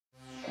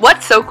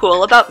What's so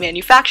cool about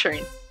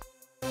manufacturing?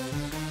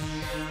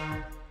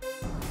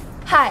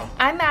 Hi,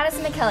 I'm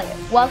Madison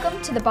McCelliott.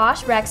 Welcome to the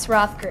Bosch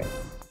Rexroth Group.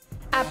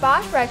 At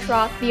Bosch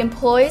Rexroth, the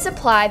employees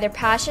apply their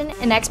passion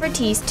and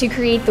expertise to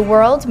create the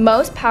world's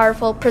most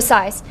powerful,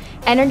 precise,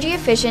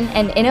 energy-efficient,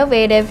 and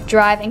innovative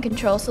drive and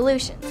control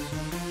solutions.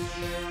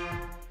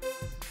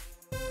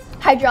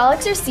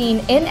 Hydraulics are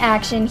seen in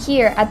action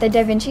here at the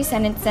Da Vinci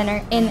Senate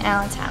Center in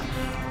Allentown.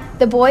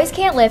 The boys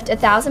can't lift a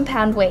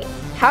 1,000-pound weight.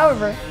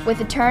 However, with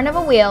the turn of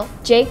a wheel,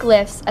 Jake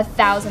lifts a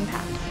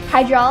 1,000-pound.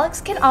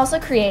 Hydraulics can also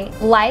create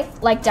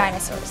life like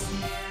dinosaurs.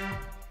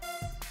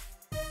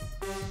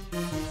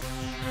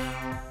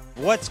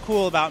 What's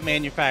cool about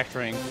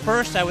manufacturing?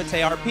 First, I would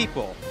say our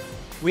people.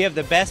 We have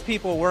the best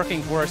people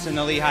working for us in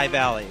the Lehigh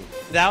Valley.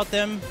 Without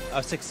them,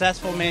 a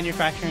successful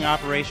manufacturing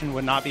operation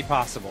would not be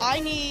possible. I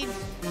need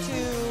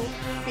to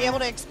be able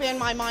to expand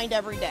my mind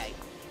every day.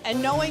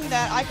 And knowing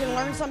that I can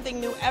learn something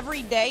new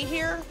every day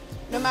here,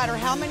 no matter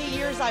how many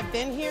years I've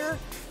been here,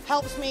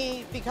 helps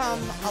me become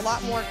a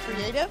lot more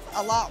creative,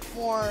 a lot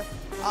more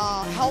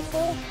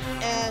helpful,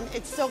 and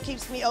it still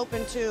keeps me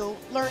open to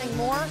learning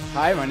more.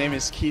 Hi, my name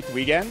is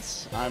Wiegand.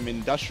 I'm an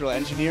industrial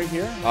engineer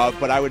here,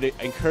 but I would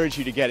encourage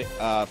you to get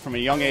from a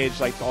young age,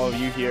 like all of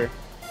you here,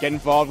 get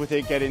involved with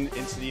it, get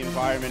into the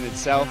environment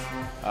itself,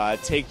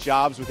 take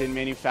jobs within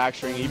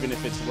manufacturing, even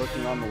if it's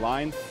working on the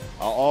line.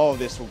 All of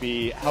this will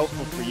be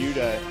helpful for you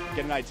to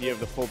get an idea of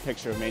the full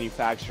picture of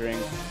manufacturing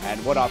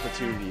and what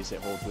opportunities it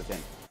holds within.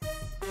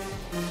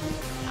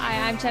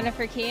 Hi, I'm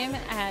Jennifer Kihm,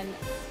 and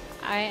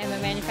I am a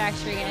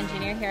manufacturing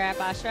engineer here at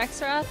Bosch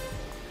Rexroth,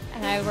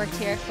 and I worked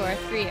here for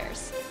 3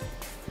 years.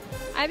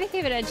 I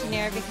became an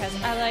engineer because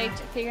I liked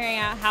figuring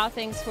out how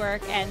things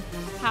work and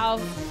how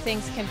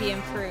things can be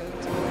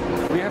improved.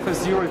 We have a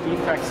zero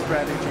defect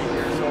strategy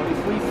here, so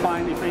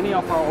if any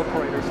of our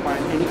operators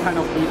find any kind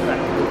of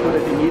defect, we put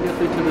it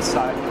immediately to the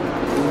side.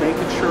 We make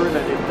it sure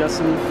that it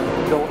doesn't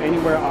go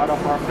anywhere out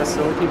of our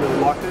facility. We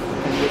lock it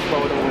and we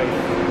throw it away.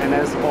 And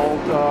as old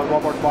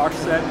Robert Bosch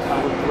said,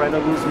 I would rather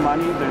lose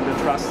money than the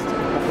trust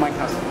of my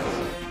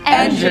customers.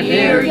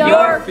 Engineer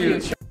your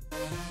future.